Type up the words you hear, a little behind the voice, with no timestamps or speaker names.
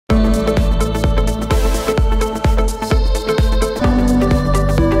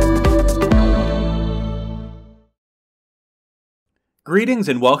Greetings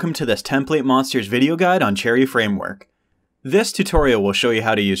and welcome to this TemplateMonster's video guide on CherryFramework. This tutorial will show you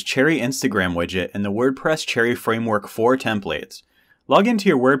how to use Cherry Instagram widget in the WordPress CherryFramework 4 templates. Log into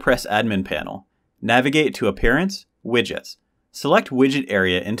your WordPress admin panel. Navigate to Appearance, Widgets. Select Widget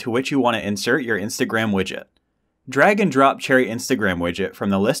area into which you want to insert your Instagram widget. Drag and drop Cherry Instagram widget from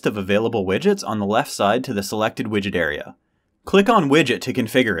the list of available widgets on the left side to the selected widget area. Click on Widget to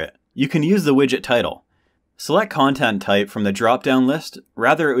configure it. You can use the widget title. Select content type from the drop-down list,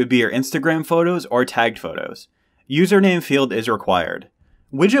 rather it would be your Instagram photos or tagged photos. Username field is required.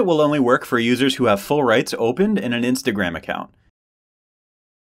 Widget will only work for users who have full rights opened in an Instagram account.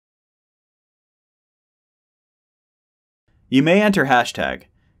 You may enter hashtag.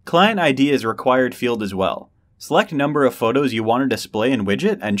 Client ID is required field as well. Select number of photos you want to display in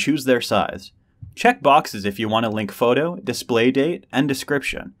widget and choose their size. Check boxes if you want to link photo, display date, and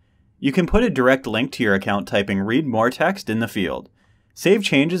description. You can put a direct link to your account typing read more text in the field. Save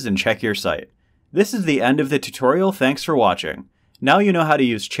changes and check your site. This is the end of the tutorial, thanks for watching. Now you know how to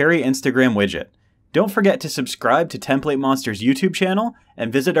use Cherry Instagram widget. Don't forget to subscribe to TemplateMonster's YouTube channel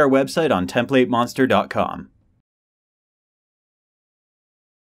and visit our website on TemplateMonster.com.